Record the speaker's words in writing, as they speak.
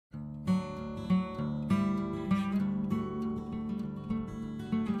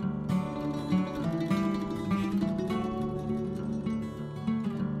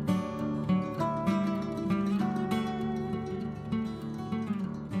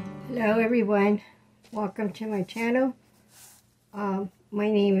Hello everyone, welcome to my channel. My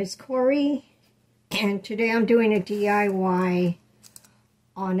name is Corey, and today I'm doing a DIY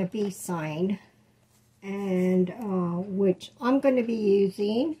on a bee sign, and which I'm going to be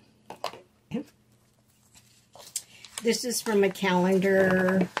using. This is from a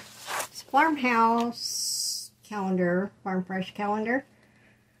calendar. It's farmhouse calendar, farm fresh calendar,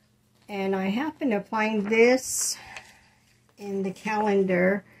 and I happen to find this in the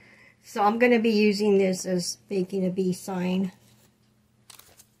calendar. So I'm going to be using this as making a bee sign.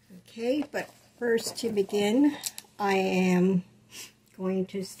 Okay, but first to begin, I am going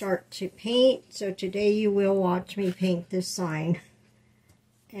to start to paint. So today you will watch me paint this sign.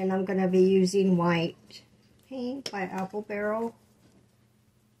 And I'm going to be using white paint by Apple Barrel.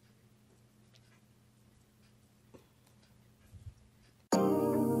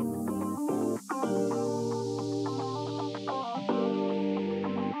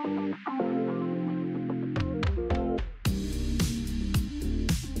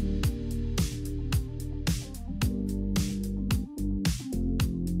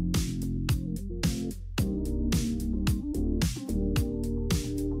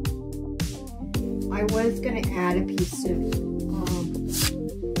 I was going to add a piece of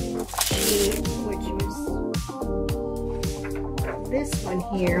sheet, which was this one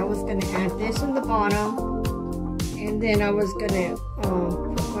here. I was going to add this on the bottom, and then I was going to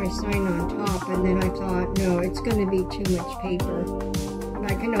put my sign on top, and then I thought, no, it's going to be too much paper. And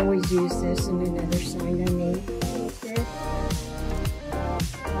I can always use this in another sign I made instead.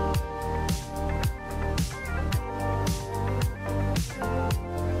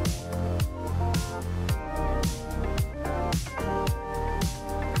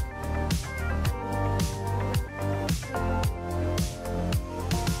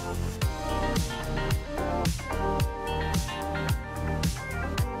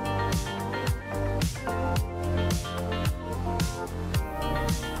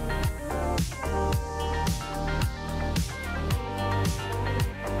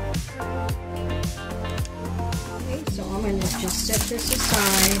 So I'm going to just set this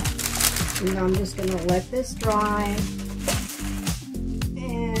aside, and I'm just going to let this dry.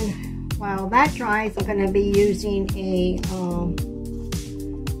 And while that dries, I'm going to be using a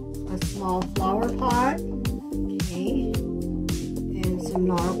small flower pot, okay, and some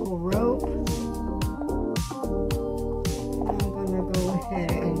nautical rope. I'm going to go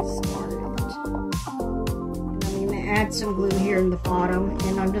ahead and start it. And I'm going to add some glue here in the bottom,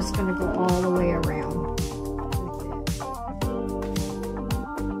 and I'm just going to go all the way around.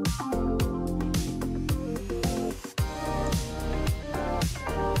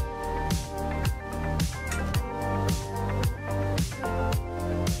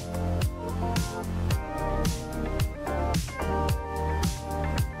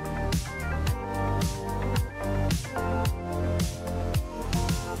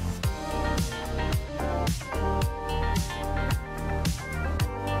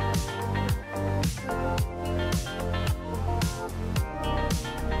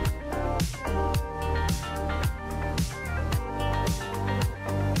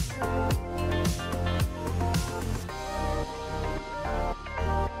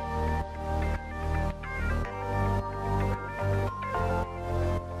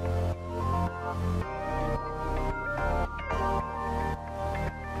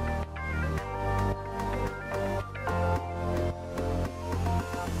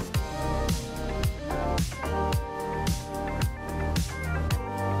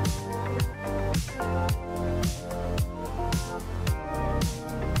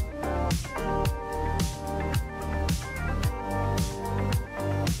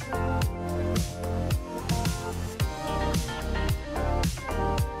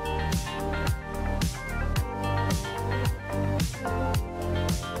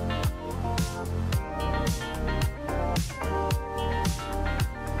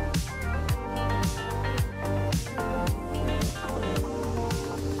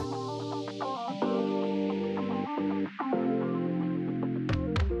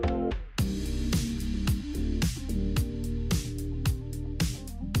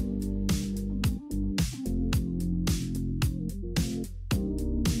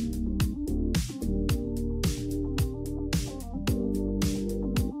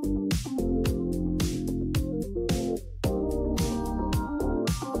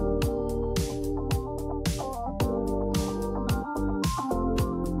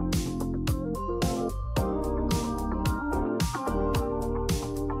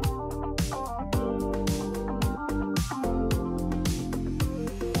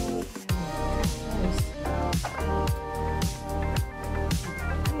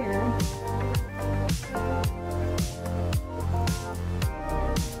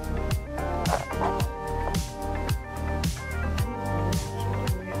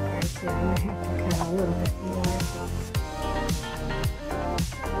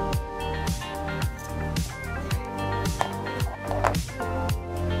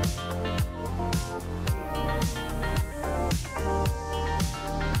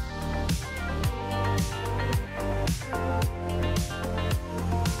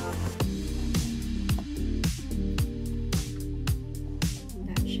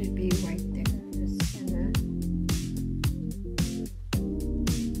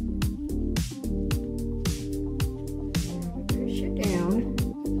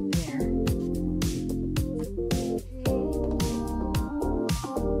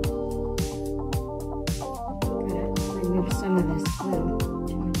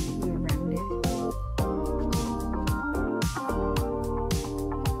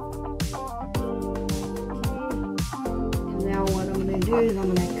 do is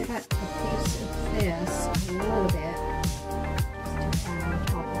I'm going to cut a piece of this a little bit, just to add on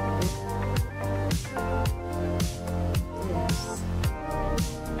top of it. This.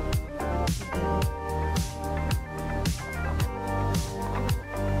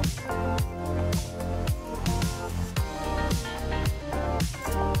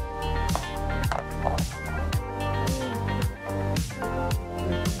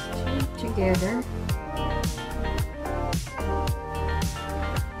 Together.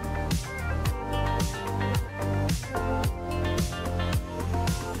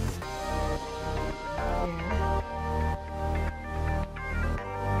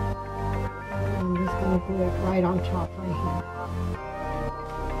 I'm just going to put it right on top right here.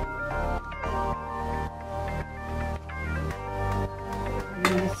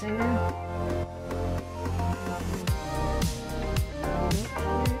 In the center.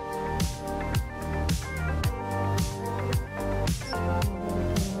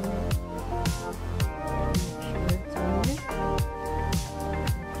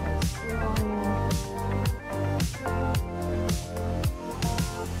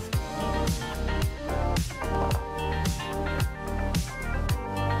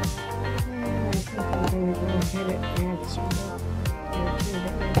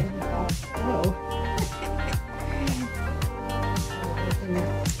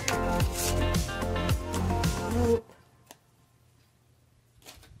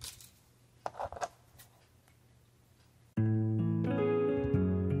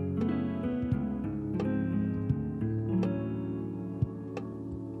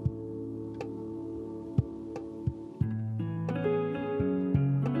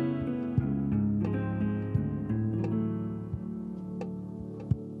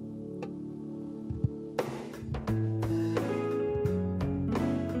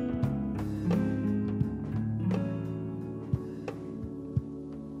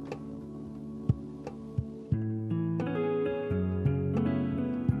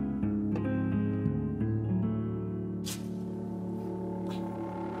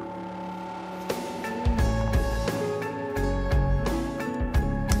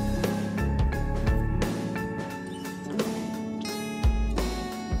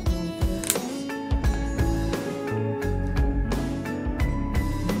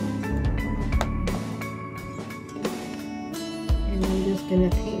 Going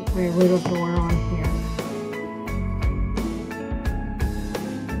to paint my little door on here.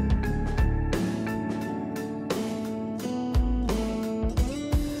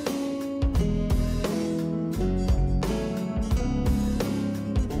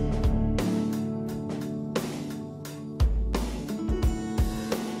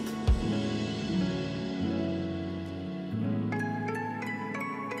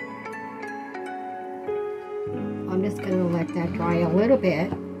 I'm just going to let that dry a little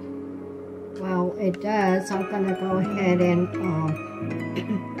bit. Well, it does. I'm going to go ahead and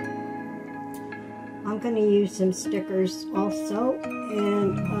I'm going to use some stickers also.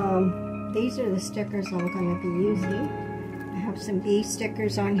 And these are the stickers I'm going to be using. I have some bee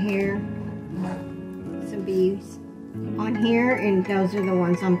stickers on here. Some bees on here. And those are the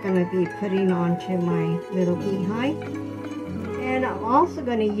ones I'm going to be putting onto my little beehive. And I'm also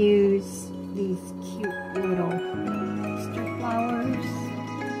going to use these cute little Easter flowers.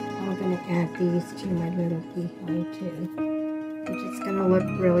 I'm going to add these to my little beehive too, which is going to look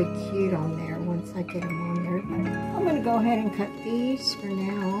really cute on there once I get them on there. But I'm going to go ahead and cut these for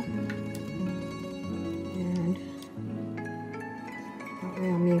now, and that way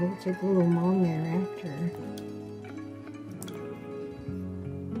I'm able to glue them on there after.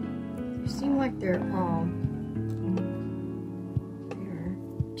 They seem like they're all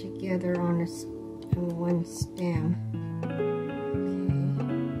together on one stem.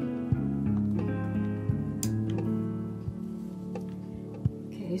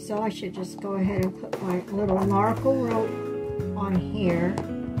 Okay, so I should just go ahead and put my little narco rope on here,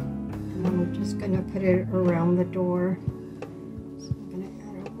 and I'm just going to put it around the door. So I'm going to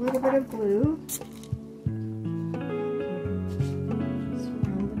add a little bit of glue.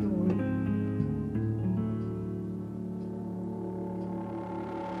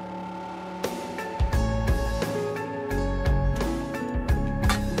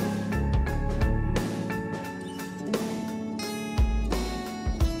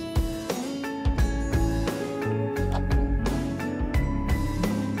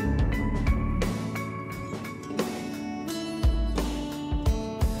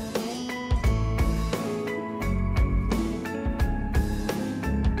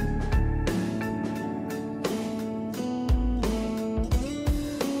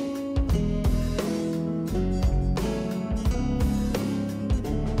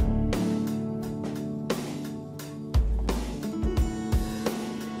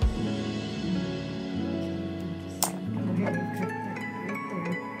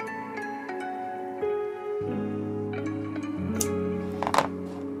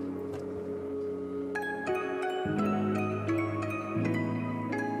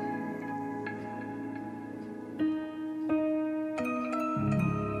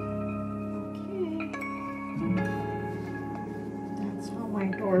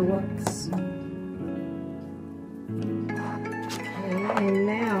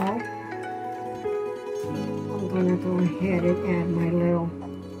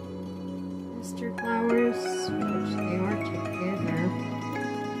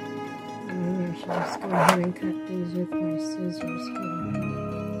 Let's go ahead and cut these with my scissors here.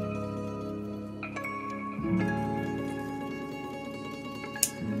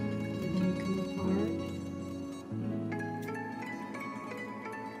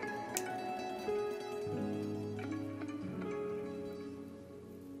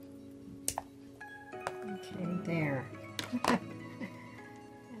 There. And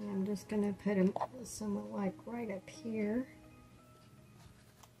I'm just going to put them somewhat like right up here.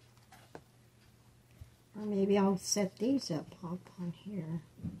 Or maybe I'll set these up on here.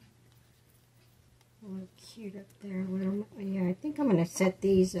 They look cute up there. Yeah, I think I'm going to set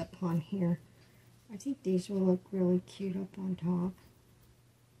these up on here. I think these will look really cute up on top.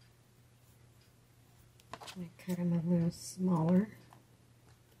 I cut them a little smaller.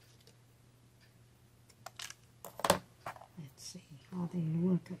 How they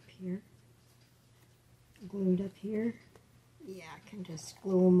look up here, glued up here. Yeah, I can just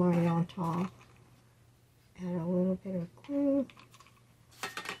glue them right on top. Add a little bit of glue.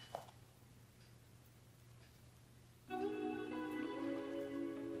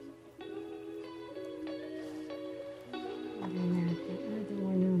 And then add the other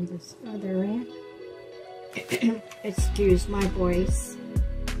one on this other end. Excuse my voice.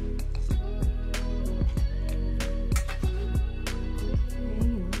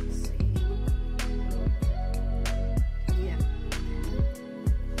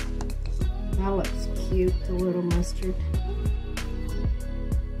 That looks cute, the little mustard.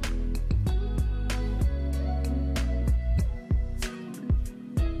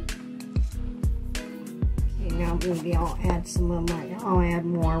 Okay, now maybe I'll add I'll add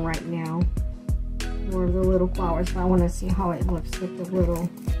more right now. More of the little flowers, but I want to see how it looks with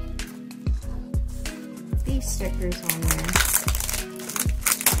these stickers on there.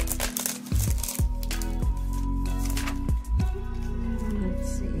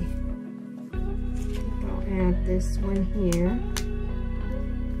 Add this one here.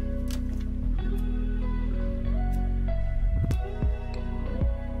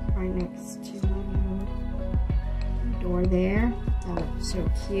 Right next to the door there. That looks so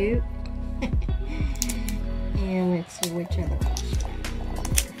cute. And let's see which other one.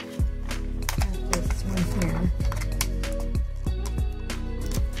 Add this one here.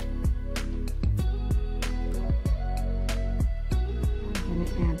 I'm going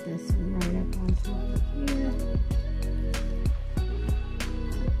to add this one right up on top of here.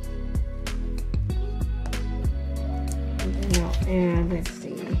 And then I'll add, let's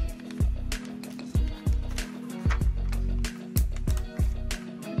see.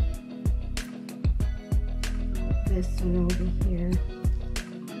 This one over here.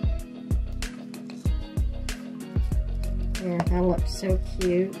 There, that looks so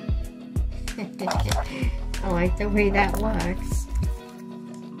cute. I like the way that looks.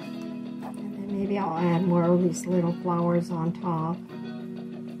 And then maybe I'll add more of these little flowers on top.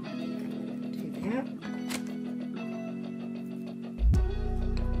 Do that.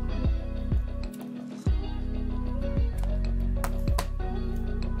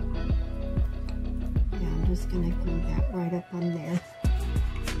 Yeah, I'm just going to glue that right up on there.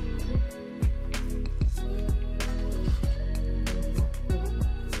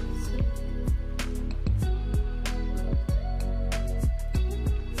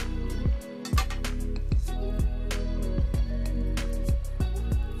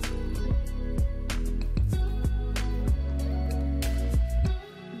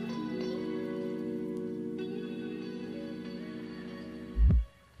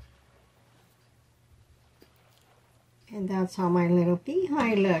 And that's how my little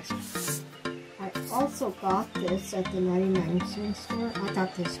beehive looks. I also got this at the 99-cent store. I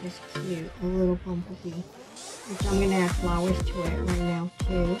thought this was cute, a little bumblebee. Which I'm going to add flowers to it right now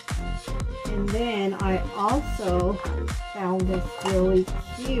too. And then I also found this really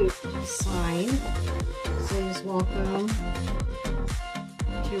cute sign. It says, "Welcome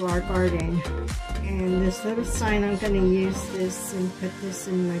to our garden." And this little sign, I'm going to use this and put this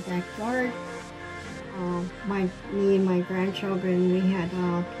in my backyard. Me and my grandchildren, we had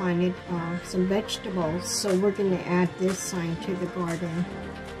planted some vegetables, so we're going to add this sign to the garden,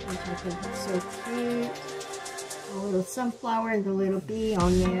 which I think is so cute. A little sunflower and the little bee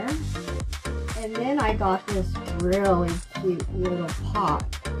on there. And then I got this really cute little pot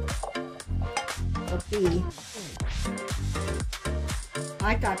of bee.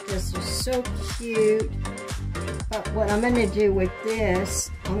 I thought this was so cute. But what I'm going to do with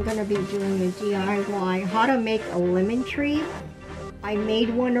this, I'm going to be doing a DIY, how to make a lemon tree. I made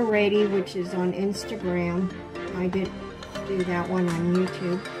one already, which is on Instagram. I did do that one on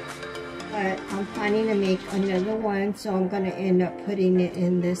YouTube. but I'm planning to make another one, so I'm going to end up putting it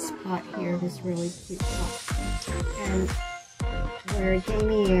in this pot here, this really cute pot. And where it gave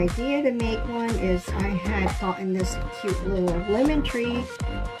me the idea to make one is I had gotten this cute little lemon tree,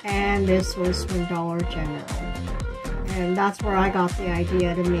 and this was from Dollar General. And that's where I got the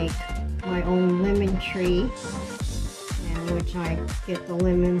idea to make my own lemon tree, and which I get the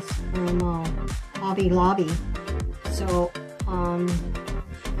lemons from Hobby Lobby. So I'm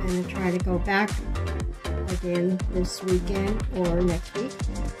going to try to go back again this weekend or next week,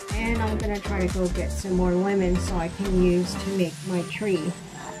 and I'm going to try to go get some more lemons so I can use to make my tree.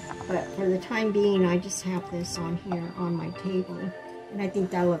 But for the time being, I just have this on here on my table, and I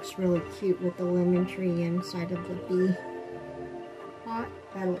think that looks really cute with the lemon tree inside of the bee pot.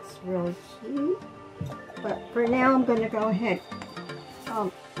 That looks really cute. But for now, I'm going to go ahead.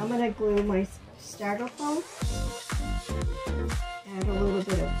 I'm going to glue my styrofoam. Add a little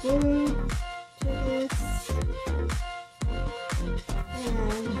bit of glue to this. And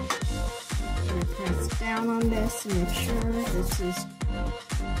I'm going to press down on this and make sure this is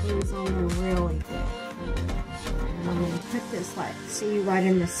glues on there really good. And I'm going to put this, like, see, right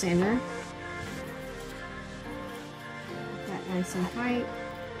in the center. Put that nice and tight.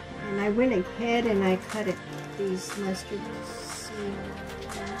 And I went ahead and I cut it, these mustard seeds.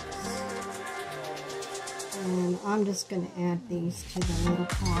 And I'm just going to add these to the little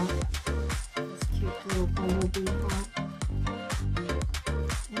pot. This cute little bumblebee pot.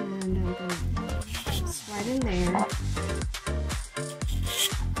 And I'm going to put this right in there. And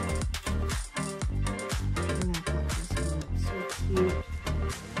I thought this one looks so cute.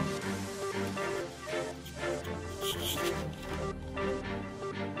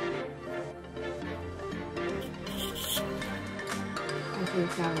 I think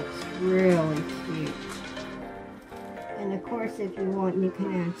that looks really cute. And of course, if you want, you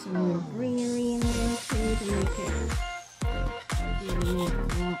can add some little greenery in there too to make it a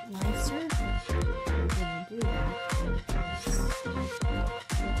lot nicer. I'm going to do that.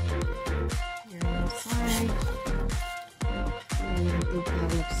 Here on the side. And I think that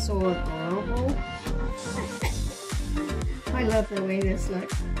looks so adorable. I love the way this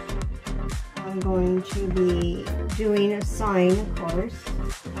looks. I'm going to be doing a sign, of course,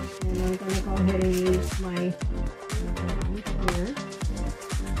 and I'm going to go ahead and use my here,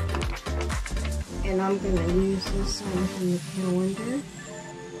 and I'm going to use this sign from the calendar,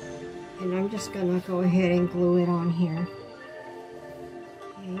 and I'm just going to go ahead and glue it on here.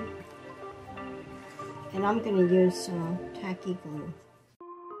 Okay, and I'm going to use some tacky glue.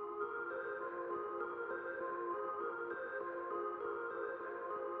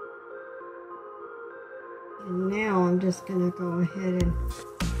 And now I'm just going to go ahead and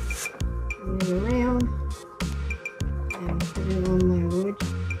turn it around and put it on my wood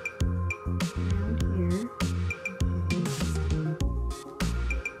around here. Okay.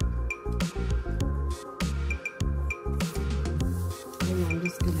 And I'm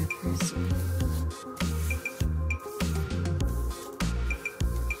just going to press it.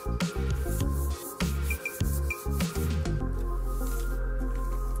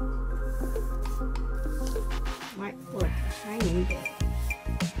 Might work a tiny bit.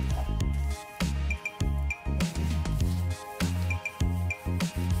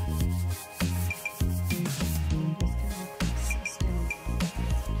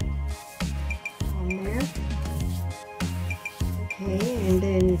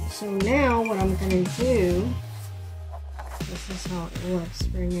 So now what I'm going to do, this is how it looks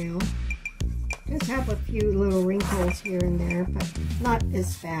for now. Just have a few little wrinkles here and there, but not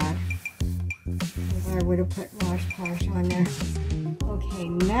as bad as I would have put Wash Posh on there. Okay,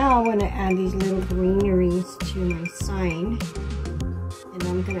 now I'm going to add these little greeneries to my sign, and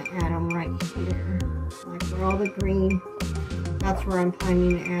I'm going to add them right here, like where all the green, that's where I'm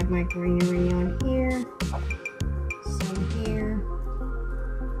planning to add my greenery on here, some here,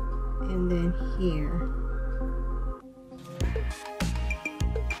 and then here.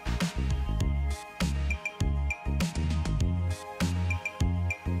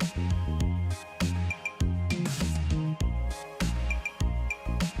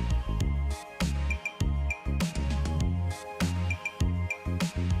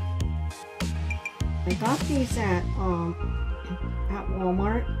 I got these at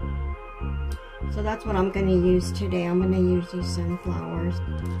Walmart, so that's what I'm going to use today. I'm going to use these sunflowers.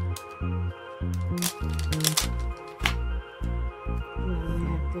 I'm going to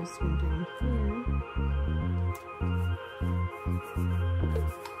add this one down here.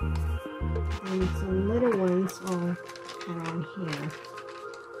 And some little ones I'll add on here.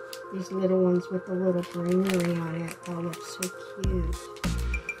 These little ones with the little greenery on it. That looks so cute.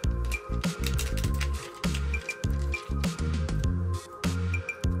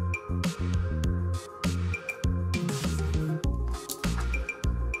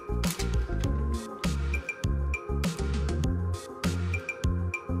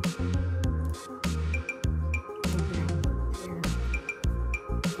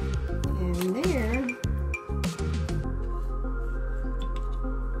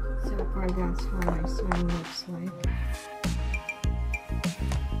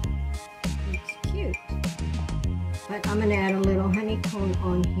 But I'm going to add a little honeycomb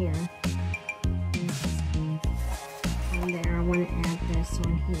on here. On there, I want to add this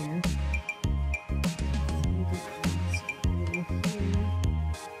on here.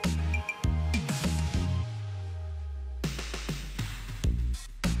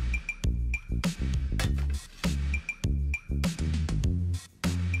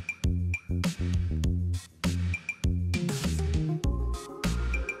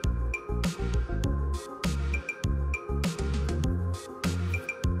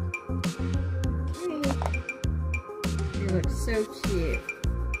 Looks so cute.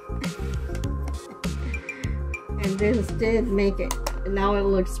 And this did make it, now it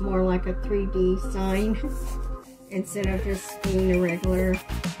looks more like a 3D sign instead of just being a regular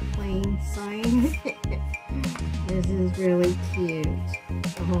plain sign. This is really cute.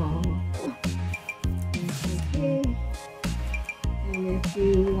 Oh. Okay. And if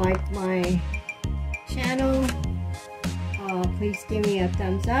you like my channel, please give me a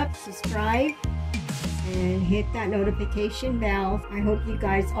thumbs up, subscribe, and hit that notification bell. I hope you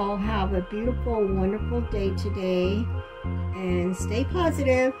guys all have a beautiful, wonderful day today, and stay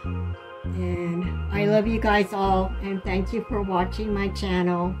positive. And I love you guys all, and thank you for watching my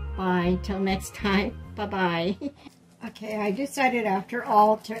channel. Bye till next time. Bye bye. Okay, I decided after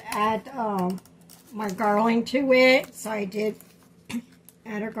all to add my garland to it, so I did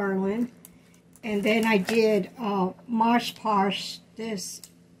add a garland, and then I did Mosh Posh this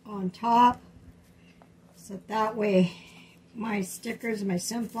on top. So that way my stickers, my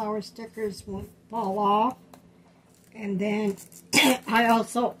sunflower stickers, won't fall off. And then I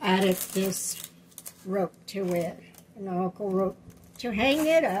also added this rope to it, an umbilical rope to hang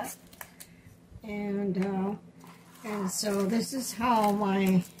it up. And so this is how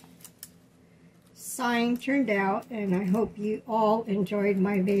my sign turned out. And I hope you all enjoyed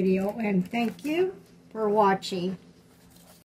my video. And thank you for watching.